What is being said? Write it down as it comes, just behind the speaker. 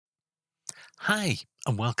Hi,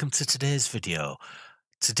 and welcome to today's video.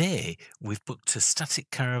 Today, we've booked a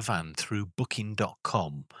static caravan through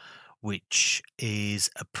booking.com, which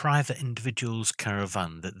is a private individual's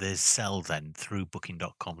caravan that they sell then through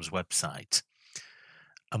booking.com's website.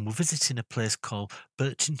 And we're visiting a place called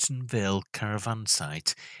Birchington Vale Caravan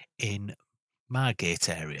Site in Margate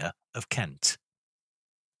area of Kent.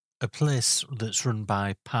 A place that's run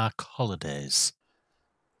by Park Holidays.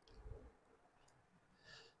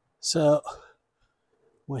 So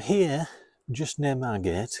we're here just near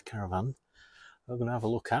Margate Caravan. We're going to have a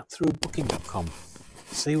look at through booking.com,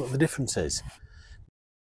 see what the difference is.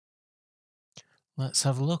 Let's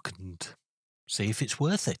have a look and see if it's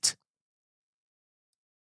worth it.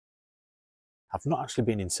 I've not actually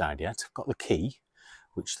been inside yet. I've got the key,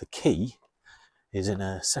 which the key is in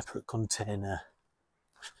a separate container.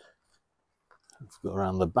 If we go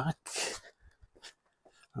around the back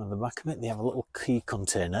of it, they have a little key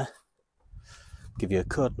container. Give you a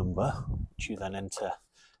code number, which you then enter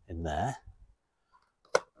in there,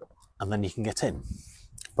 and then you can get in.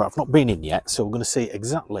 But I've not been in yet, so we're going to see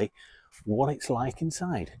exactly what it's like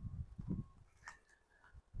inside.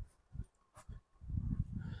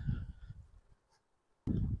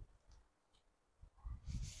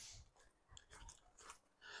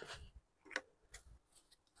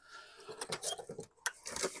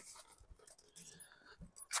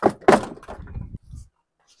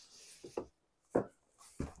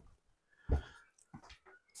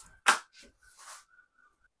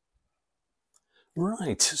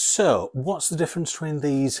 Right, so what's the difference between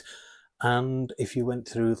these and if you went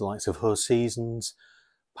through the likes of Four Seasons,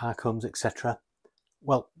 Park Homes, etc.?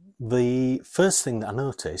 Well, the first thing that I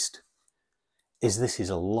noticed is this is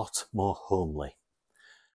a lot more homely.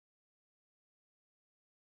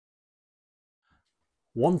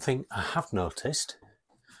 One thing I have noticed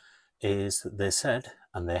is that they said,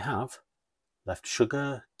 and they have, left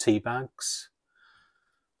sugar, tea bags.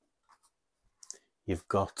 You've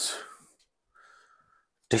got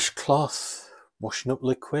dishcloth, washing up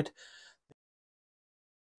liquid.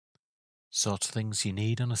 Sort of things you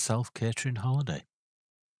need on a self-catering holiday.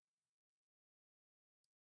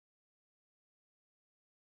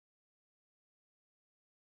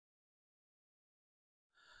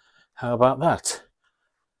 How about that?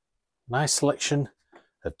 Nice selection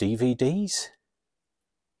of DVDs.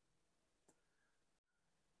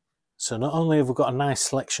 So not only have we got a nice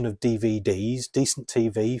selection of DVDs, decent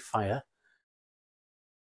TV, fire,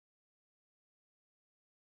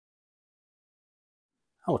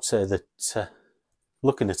 I would say that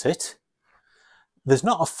looking at it, there's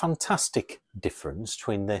not a fantastic difference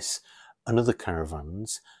between this and other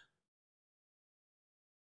caravans.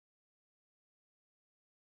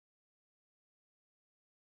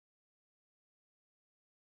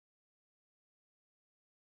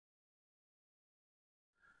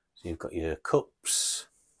 So you've got your cups,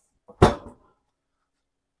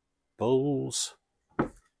 bowls.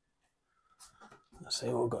 Let's see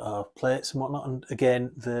what we've got, our plates and whatnot. And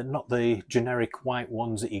again, they're not the generic white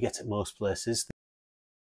ones that you get at most places.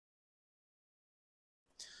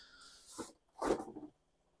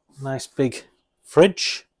 Nice big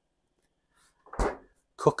fridge,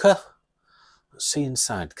 cooker. Let's see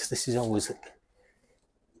inside, because this is always a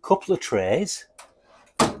couple of trays,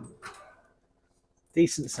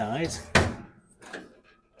 decent size.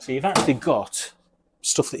 So you've actually got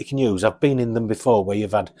stuff that you can use. I've been in them before where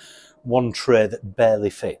you've had one tray that barely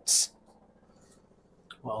fits.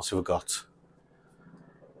 What else have we got?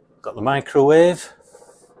 Got the microwave.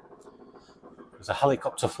 There's a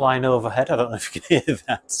helicopter flying overhead. I don't know if you can hear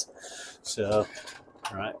that. So,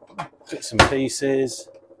 right, bits and pieces.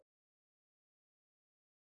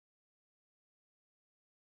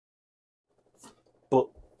 But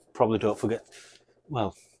probably don't forget,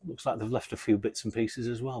 well, looks like they've left a few bits and pieces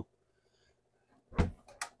as well.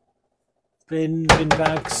 Bin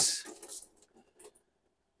bags,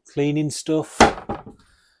 cleaning stuff.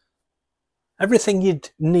 Everything you'd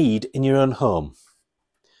need in your own home.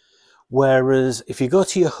 Whereas if you go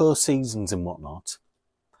to your Four Seasons and whatnot,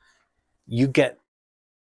 you get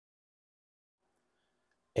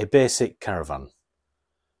a basic caravan.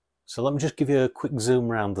 So let me just give you a quick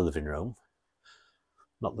zoom around the living room.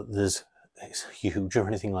 Not that it's huge or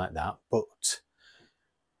anything like that, but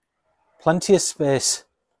plenty of space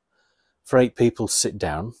for 8 people to sit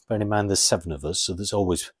down. Bearing in mind there's 7 of us, so there's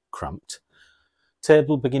always cramped.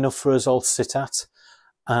 Table big enough for us all to sit at,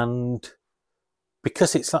 and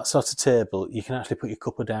because it's that sort of table, you can actually put your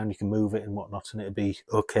cuppa down, you can move it and whatnot, and it'll be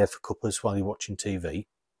okay for cuppas while you're watching TV.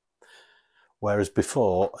 Whereas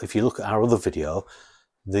before, if you look at our other video,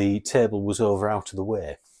 the table was over out of the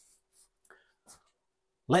way.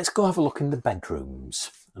 Let's go have a look in the bedrooms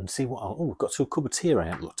and see what... Oh, we've got 2 cupboards here I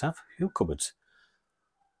haven't looked at. A few cupboards.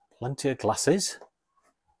 Plenty of glasses.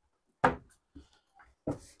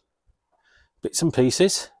 Bits and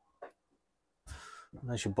pieces.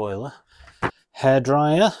 There's your boiler.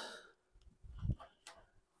 Hairdryer.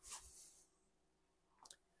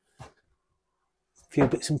 A few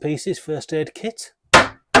bits and pieces. First aid kit.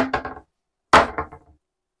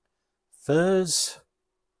 Furs.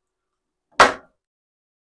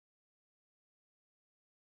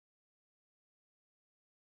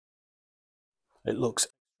 It looks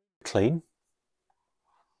clean.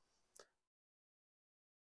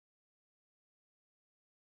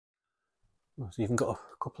 I've even got a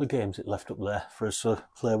couple of games it left up there for us to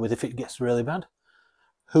play with if it gets really bad.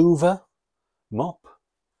 Hoover, mop,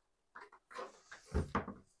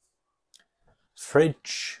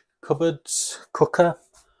 fridge, cupboards, cooker,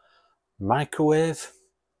 microwave.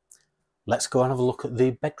 Let's go and have a look at the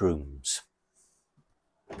bedrooms.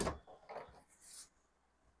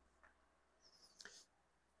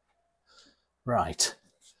 Right,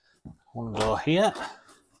 one door here,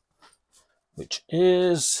 which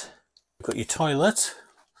is... You've got your toilet.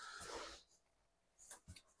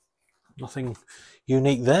 Nothing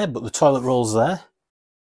unique there, but the toilet roll's there.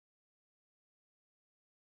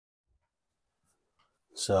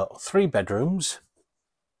 So 3 bedrooms.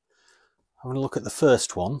 Having a look at the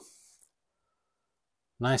first one.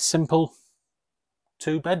 Nice simple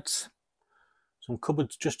 2 beds. Some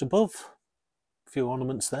cupboards just above. A few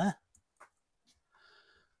ornaments there.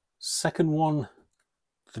 Second one,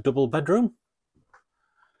 the double bedroom.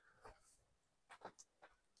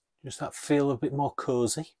 Just that feel a bit more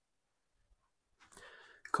cosy.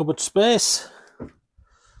 Cupboard space.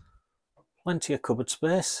 Plenty of cupboard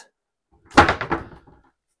space. I'll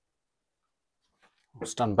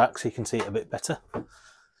stand back so you can see it a bit better.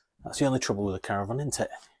 That's the only trouble with a caravan, isn't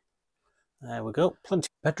it? There we go. Plenty.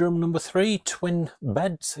 Bedroom number 3, twin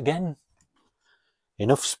beds again.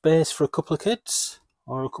 Enough space for a couple of kids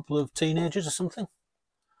or a couple of teenagers or something.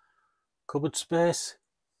 Cupboard space.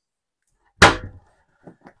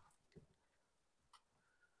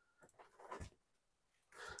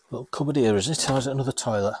 Little cupboard here, is it? Or is it another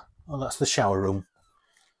toilet? Oh, that's the shower room.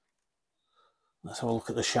 Let's have a look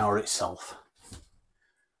at the shower itself.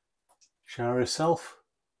 Shower itself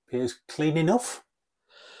appears clean enough.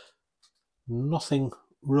 Nothing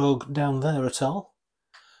rogue down there at all.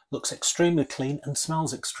 Looks extremely clean and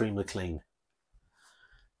smells extremely clean.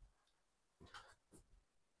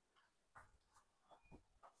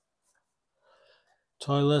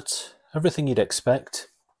 Toilet, everything you'd expect.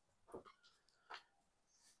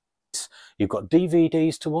 You've got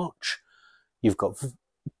DVDs to watch, you've got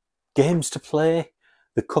games to play,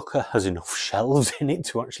 the cooker has enough shelves in it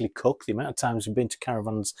to actually cook. The amount of times we've been to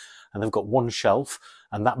caravans and they've got one shelf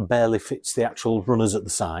and that barely fits the actual runners at the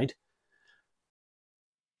side.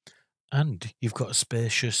 And you've got a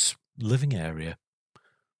spacious living area.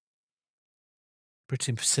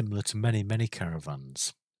 Pretty similar to many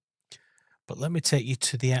caravans. But let me take you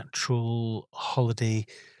to the actual holiday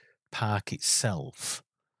park itself,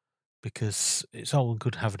 because it's all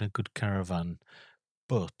good having a good caravan,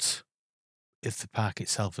 but if the park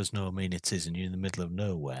itself has no amenities and you're in the middle of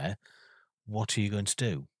nowhere, what are you going to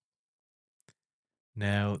do?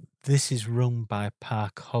 Now, this is run by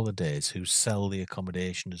Park Holidays, who sell the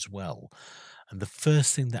accommodation as well. And the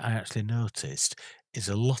first thing that I actually noticed is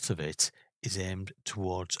a lot of it is aimed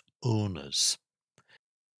towards owners.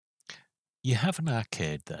 You have an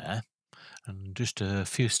arcade there, and just a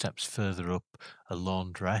few steps further up, a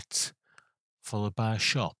laundrette, followed by a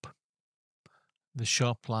shop. The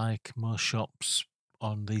shop, like most shops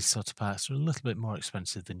on these sort of parks, are a little bit more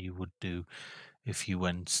expensive than you would do if you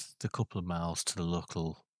went the couple of miles to the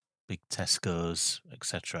local big Tesco's,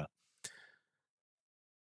 etc.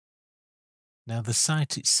 Now, the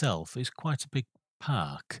site itself is quite a big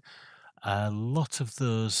park. A lot of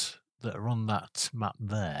those that are on that map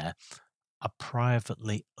there are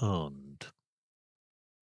privately owned.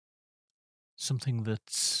 Something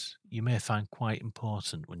that you may find quite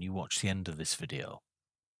important when you watch the end of this video.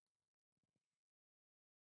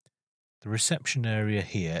 The reception area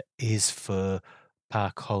here is for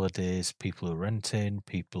park holidays, people who are renting,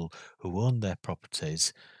 people who own their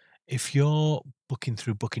properties. If you're booking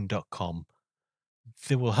through booking.com,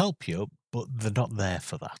 they will help you, but they're not there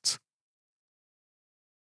for that.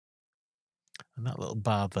 And that little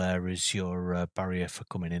bar there is your barrier for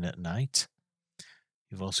coming in at night.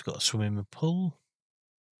 You've also got a swimming pool,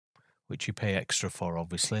 which you pay extra for,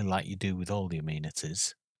 obviously, like you do with all the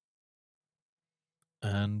amenities.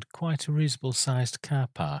 And quite a reasonable sized car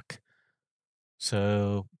park.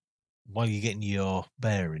 So while you're getting your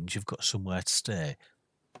bearings, you've got somewhere to stay.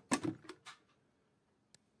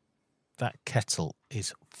 That kettle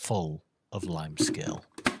is full of limescale.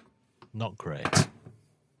 Not great.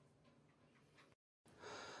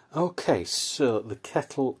 Okay, so the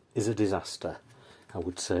kettle is a disaster, I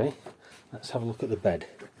would say. Let's have a look at the bed.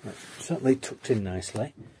 It's certainly tucked in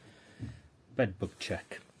nicely. Bed bug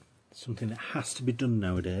check. Something that has to be done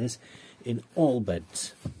nowadays in all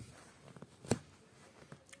beds.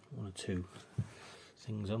 One or two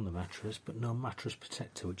things on the mattress, but no mattress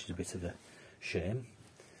protector, which is a bit of a shame.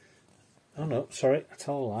 Oh no, sorry, I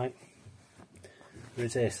tell a lie. There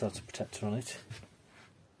is a sort of protector on it.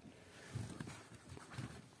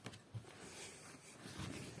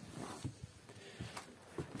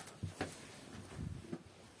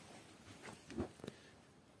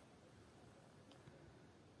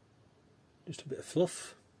 Just a bit of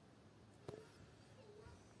fluff.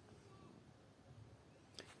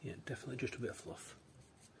 Yeah, definitely just a bit of fluff.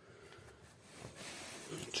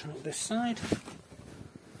 Try this side.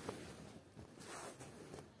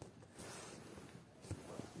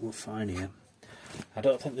 We're fine here. I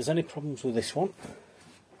don't think there's any problems with this one.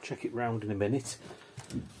 Check it round in a minute.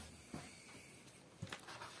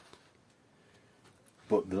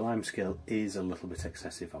 But the limescale is a little bit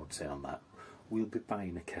excessive, I would say, on that. We'll be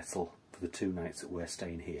buying a kettle for the 2 nights that we're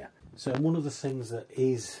staying here. So one of the things that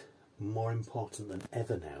is more important than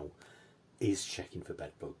ever now is checking for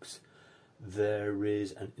bed bugs. There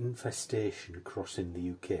is an infestation across in the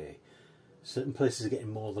UK. Certain places are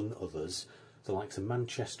getting more than others. The likes of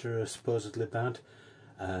Manchester are supposedly bad.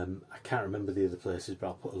 I can't remember the other places, but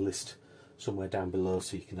I'll put a list somewhere down below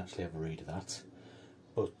so you can actually have a read of that.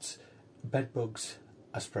 But bed bugs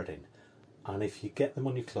are spreading, and if you get them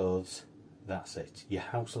on your clothes, that's it. Your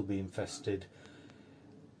house will be infested,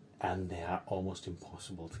 and they are almost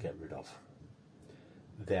impossible to get rid of.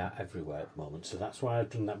 They are everywhere at the moment, so that's why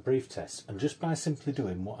I've done that brief test. And just by simply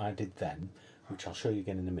doing what I did then, which I'll show you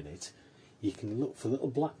again in a minute, you can look for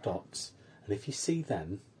little black dots, and if you see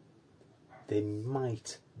them, they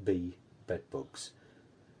might be bed bugs.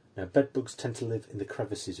 Now, bed bugs tend to live in the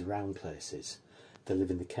crevices around places. They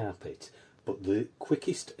live in the carpet, but the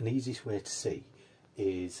quickest and easiest way to see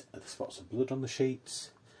is are the spots of blood on the sheets.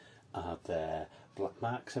 Are there black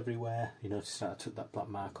marks everywhere? You notice that I took that black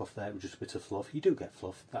mark off there with just a bit of fluff. You do get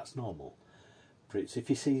fluff, that's normal. But it's if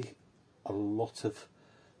you see a lot of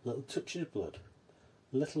little touches of blood,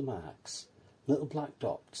 little marks, little black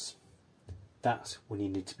dots, that's when you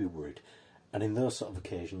need to be worried. And in those sort of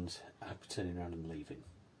occasions, I'd be turning around and leaving.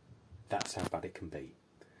 That's how bad it can be.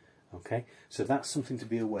 Okay, so that's something to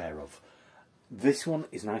be aware of. This one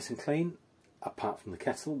is nice and clean, apart from the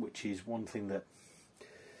kettle, which is one thing that...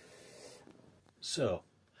 So,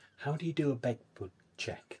 how do you do a bed bug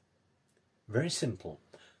check? Very simple.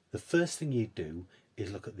 The first thing you do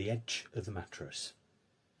is look at the edge of the mattress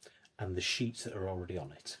and the sheets that are already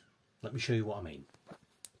on it. Let me show you what I mean.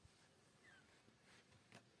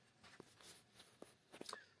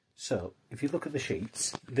 So, if you look at the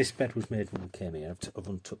sheets, this bed was made when we came here. I've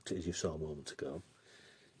untucked it as you saw a moment ago.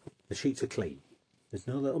 The sheets are clean. There's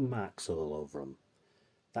no little marks all over them.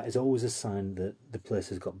 That is always a sign that the place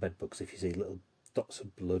has got bed bugs if you see little dots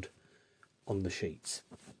of blood on the sheets.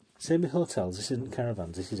 Same with hotels. This isn't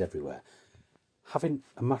caravans, this is everywhere. Having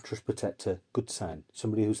a mattress protector, good sign.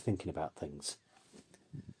 Somebody who's thinking about things.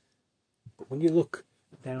 But when you look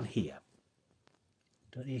down here,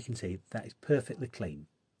 don't you can see that is perfectly clean.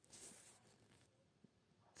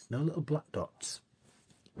 There's no little black dots.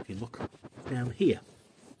 If you look down here,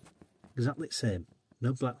 exactly the same.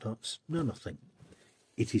 No black dots, no nothing.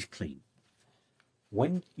 It is clean.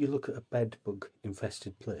 When you look at a bed bug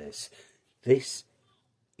infested place, this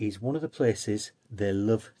is one of the places they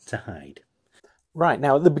love to hide. Right,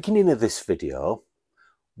 now at the beginning of this video,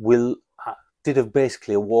 I did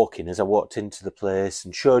basically a walk-in as I walked into the place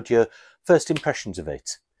and showed you first impressions of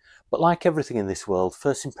it. But like everything in this world,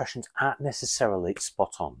 first impressions aren't necessarily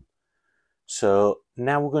spot on. So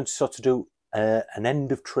now we're going to sort of do an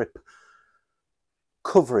end of trip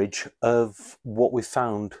coverage of what we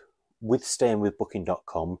found with staying with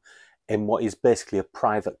Booking.com in what is basically a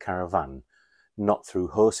private caravan, not through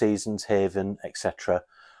Ho Seasons, Haven, etc.,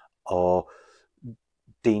 or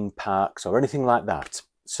Dean Parks or anything like that.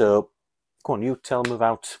 So, go on, you tell them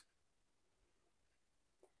about...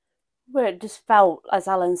 Well, it just felt, as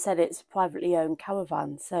Alan said, it's a privately owned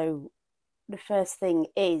caravan. So the first thing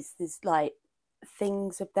is there's like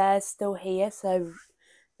things of theirs still here, so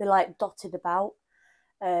they're like dotted about.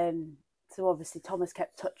 So obviously Thomas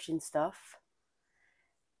kept touching stuff.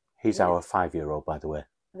 He's our 5-year-old, by the way.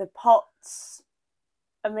 The pots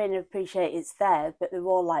I mean, I appreciate it's there, but they're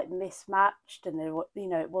all like mismatched, and they were,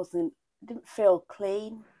 it didn't feel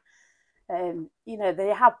clean.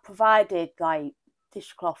 They have provided like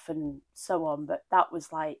dishcloth and so on, but that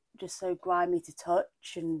was like just so grimy to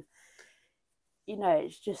touch, and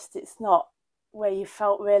it's not where you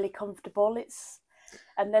felt really comfortable.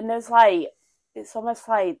 And then there's like, it's almost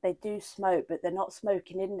like they do smoke, but they're not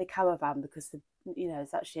smoking in the caravan because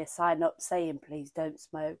there's actually a sign up saying please don't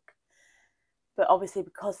smoke. But obviously,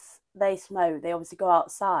 because they smoke, they obviously go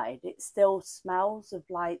outside. It still smells of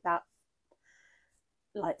like that,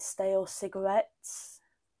 like stale cigarettes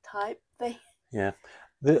type thing. Yeah.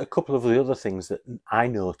 A couple of the other things that I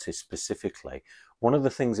noticed specifically, one of the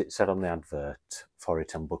things it said on the advert for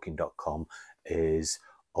it on booking.com is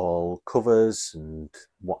all covers and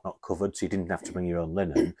whatnot covered, so you didn't have to bring your own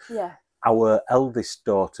linen. Yeah. Our eldest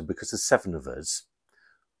daughter, because there's 7 of us,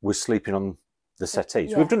 was sleeping on the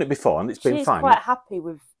settees. Yeah. We've done it before and it's been She's fine. quite happy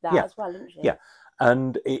with that as well, isn't she? Yeah.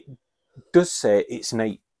 And it does say it's an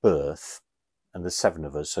 8 berth and there's 7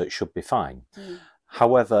 of us, so it should be fine.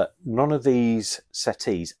 However, none of these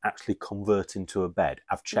settees actually convert into a bed.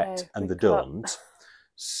 I've checked and they don't.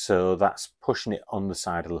 So that's pushing it on the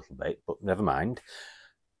side a little bit, but never mind.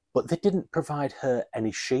 But they didn't provide her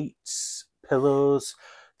any sheets, pillows.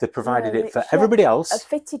 They provided it for everybody else. A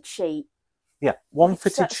fitted sheet. Yeah, one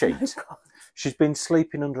fitted sheet. She's been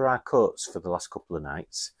sleeping under our coats for the last couple of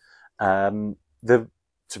nights. To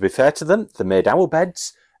be fair to them, they made our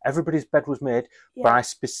beds. Everybody's bed was made, but I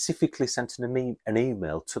specifically sent an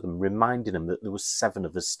email to them reminding them that there was 7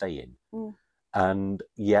 of us staying, and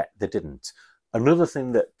yet they didn't. Another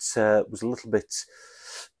thing that was a little bit,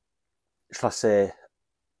 shall I say,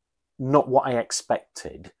 not what I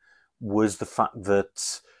expected, was the fact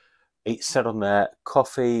that it said on there,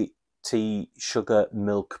 coffee, tea, sugar,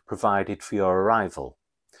 milk provided for your arrival.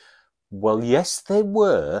 Well, yes, they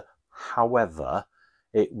were. However,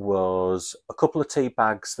 it was a couple of tea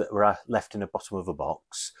bags that were left in the bottom of a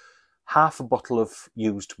box, half a bottle of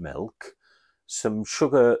used milk, some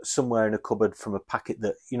sugar somewhere in a cupboard from a packet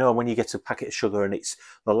that, when you get a packet of sugar and it's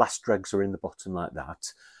the last dregs are in the bottom like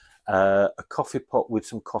that, a coffee pot with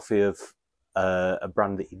some coffee of a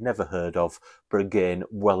brand that you'd never heard of, but again,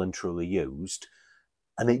 well and truly used.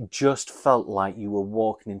 And it just felt like you were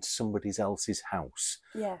walking into somebody else's house.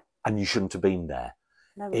 Yeah. And you shouldn't have been there.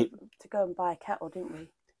 No, to go and buy a kettle, didn't we?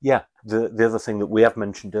 Yeah. The other thing that we have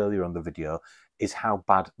mentioned earlier on the video is how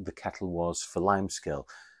bad the kettle was for Limescale.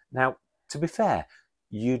 Now, to be fair,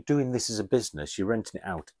 you're doing this as a business, you're renting it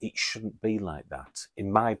out. It shouldn't be like that,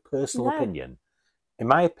 in my personal opinion. In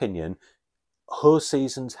my opinion, Hose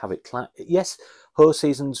Seasons have it. Yes, Hose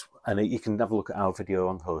Seasons, and you can have a look at our video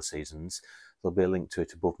on Hose Seasons. There'll be a link to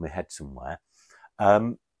it above my head somewhere.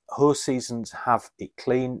 Hose Seasons have it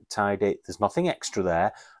clean, tidy. There's nothing extra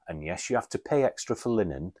there. And yes, you have to pay extra for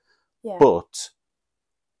linen. Yeah. But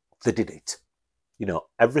they did it.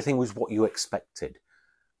 Everything was what you expected.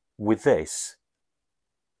 With this,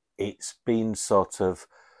 it's been sort of,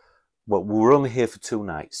 well, we were only here for 2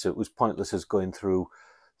 nights, so it was pointless us going through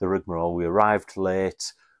the rigmarole. We arrived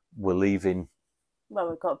late. We're leaving. Well,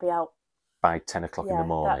 we've got to be out by 10 o'clock in the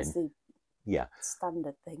morning. That's the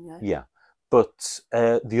standard thing. Yeah. But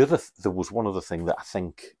there was one other thing that I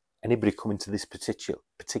think anybody coming to this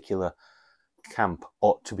particular camp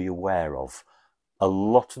ought to be aware of. A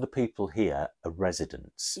lot of the people here are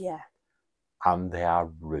residents. Yeah. And they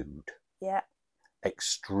are rude. Yeah.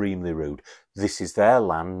 Extremely rude. This is their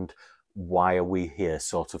land. Why are we here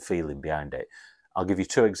sort of feeling behind it? I'll give you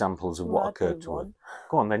 2 examples of what occurred to them.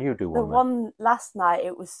 Go on, then you do one. The one last night,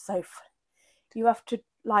 it was so funny. You have to,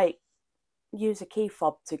 use a key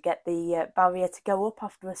fob to get the barrier to go up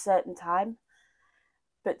after a certain time.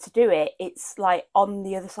 But to do it, it's on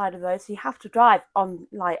the other side of the road. So you have to drive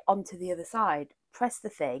onto the other side, press the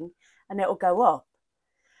thing, and it'll go up.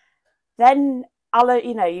 Then,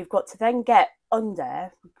 you've got to then get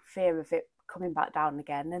under, fear of it coming back down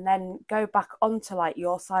again, and then go back onto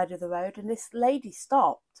your side of the road. And this lady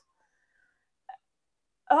stopped.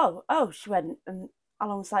 Oh, she went, and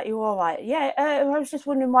Alan was like, "You all right?" "Yeah, I was just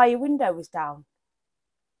wondering why your window was down."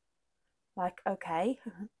 Okay.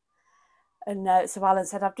 And so Alan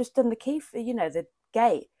said, "I've just done the key for, the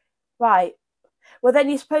gate." "Right. Well, then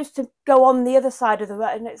you're supposed to go on the other side of the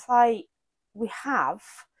road." And it's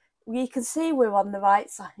you can see we're on the right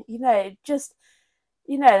side. It just,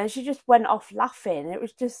 and she just went off laughing. It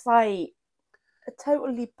was just a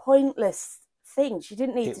totally pointless thing. She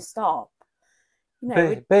didn't need to stop.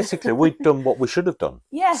 Basically, we'd done what we should have done.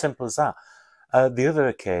 Yeah. Simple as that. The other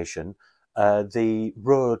occasion, the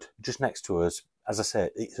road just next to us, as I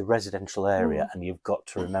said, it's a residential area, and you've got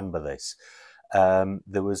to remember this.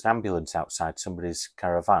 there was an ambulance outside somebody's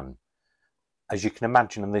caravan. As you can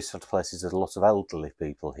imagine, in these sort of places, there's a lot of elderly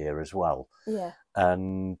people here as well. Yeah.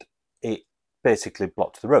 And it basically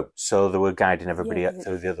blocked the road. So they were guiding everybody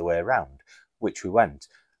through the other way around, which we went.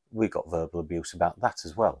 We got verbal abuse about that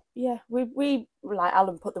as well. Yeah, we like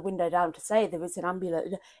Alan put the window down to say there was an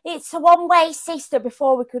ambulance. It's a one-way system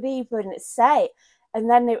before we could even say it. And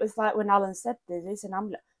then it was like when Alan said there is an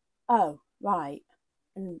ambulance. Oh, right.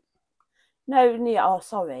 And no, oh,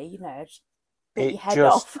 sorry, you know, just bit your head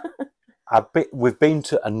off. We've been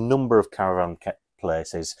to a number of caravan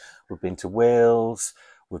places. We've been to Wales.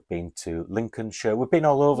 We've been to Lincolnshire. We've been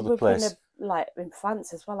all over the place. Like in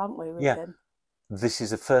France as well, haven't we? With them. This is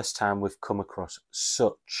the first time we've come across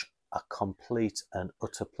such a complete and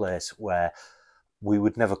utter place where we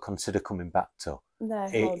would never consider coming back to. No,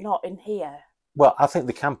 well, not in here. Well, I think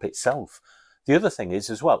the camp itself. The other thing is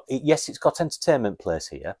as well, yes, it's got entertainment place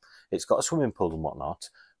here. It's got a swimming pool and whatnot.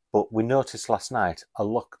 But we noticed last night a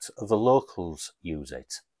lot of the locals use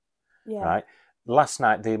it. Yeah. Right? Last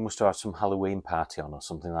night they must have had some Halloween party on or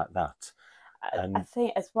something like that. And I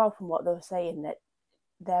think as well from what they were saying that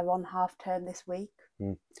they're on half term this week.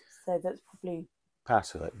 So that's probably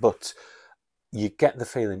part of it. But you get the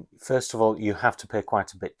feeling, first of all, you have to pay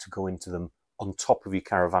quite a bit to go into them on top of your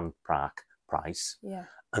caravan park price. Yeah.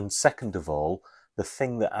 And second of all, the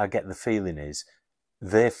thing that I get the feeling is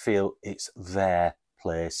they feel it's their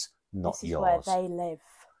place, not this is yours. where they live.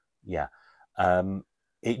 Yeah.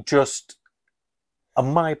 It just,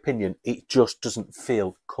 in my opinion, it just doesn't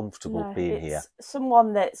feel comfortable being here.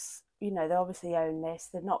 Someone that's, you know, they obviously own this.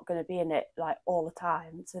 They're not going to be in it like all the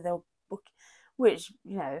time. So they'll book, which,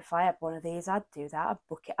 you know, if I had one of these, I'd do that. I'd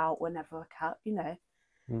book it out whenever I can, you know.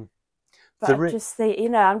 But I just think, you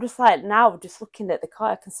know, I'm just like now, just looking at the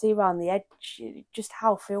carpet, I can see around the edge just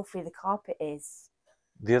how filthy the carpet is.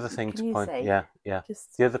 The other thing to point, the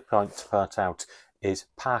other point to point out is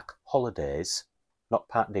Park Holidays, not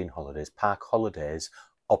Park Dean Holidays, Park Holidays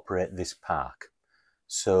operate this park.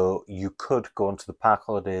 So you could go onto the Park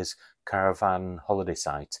Holidays caravan holiday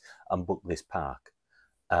site and book this park,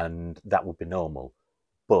 and that would be normal.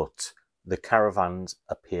 But the caravans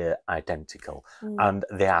appear identical, and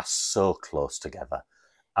they are so close together.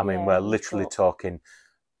 I mean, we're literally talking,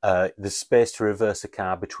 there's space to reverse a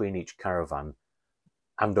car between each caravan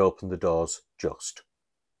and open the doors just.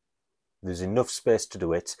 There's enough space to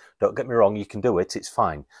do it. Don't get me wrong, you can do it, it's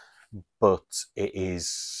fine. But it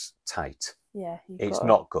is tight. Yeah. It's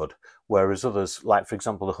not good. Whereas others, like for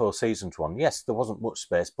example the Whole Seasons one, yes, there wasn't much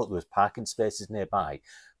space, but there was parking spaces nearby.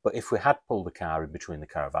 But if we had pulled the car in between the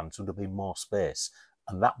caravans, there would have been more space.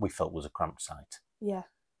 And that we felt was a cramped site. Yeah.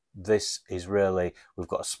 This is really, we've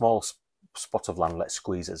got a small spot of land, let's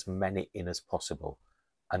squeeze as many in as possible.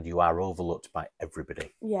 And you are overlooked by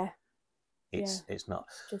everybody. Yeah. It's not.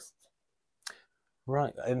 Just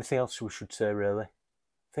Right. Anything else we should say, really?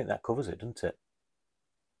 I think that covers it, doesn't it?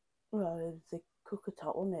 Well, the cooker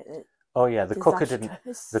top, wasn't it? Oh yeah, the cooker didn't.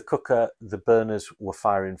 The cooker, the burners were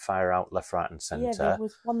firing fire out left, right, and centre. Yeah, there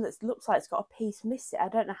was one that looks like it's got a piece missing. I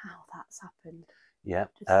don't know how that's happened. Yeah,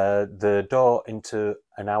 the door into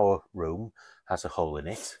our room has a hole in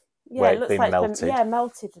it. Yeah, where it looks been like melted. it's been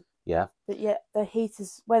melted. Yeah. But yeah, the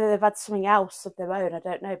heaters, whether they've had something else of their own, I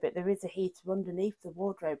don't know. But there is a heater underneath the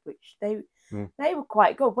wardrobe, which they were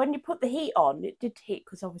quite good. When you put the heat on, it did heat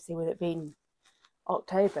because obviously with it being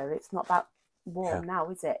October, it's not that warm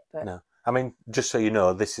now, is it? But no, I mean, just so you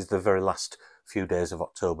know, this is the very last few days of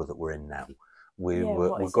October that we're in now. We're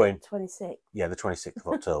going 26th. Yeah, the 26th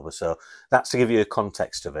of October. So that's to give you a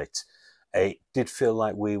context of it. It did feel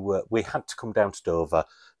like we had to come down to Dover.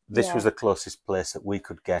 This was the closest place that we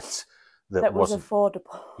could get that was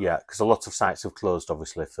affordable. Yeah, because a lot of sites have closed,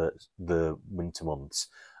 obviously, for the winter months.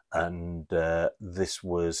 And this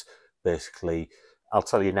was basically, I'll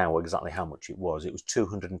tell you now exactly how much it was. It was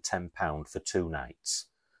 £210 for 2 nights,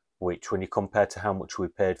 which when you compare to how much we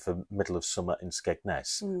paid for middle of summer in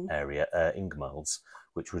Skegness area, Ingermills,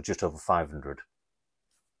 which was just over 500.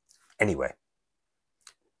 Anyway.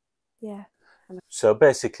 Yeah. So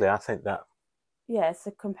basically, I think that... Yeah,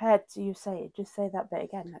 so compared to, just say that bit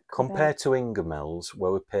again. Compared to Ingermills,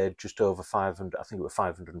 where we paid just over 500, I think it was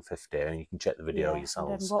 550, and you can check the video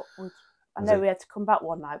yourselves. I know we had to come back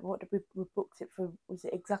one night, but what did we booked it for? Was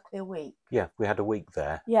it exactly a week? Yeah, we had a week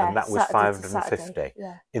there, yeah, and that was Saturday 550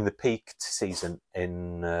 yeah. in the peak season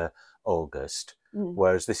in August,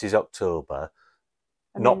 whereas this is October,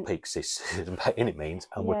 not peak season by any means,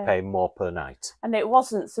 and we're paying more per night. And it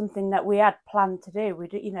wasn't something that we had planned to do.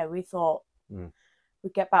 We thought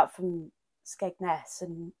we'd get back from Skegness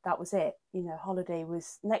and that was it. Holiday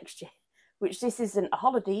was next year. which this isn't a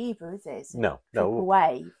holiday either, is it? It's a No, trip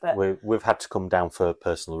away, but we've had to come down for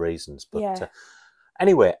personal reasons. But yeah.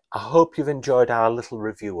 Anyway, I hope you've enjoyed our little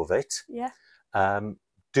review of it. Yeah.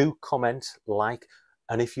 Do comment, like,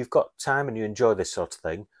 and if you've got time and you enjoy this sort of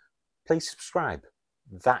thing, please subscribe.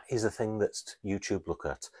 That is a thing that YouTube look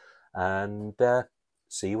at. And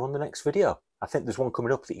see you on the next video. I think there's one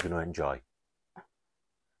coming up that you're going to enjoy.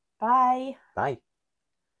 Bye. Bye.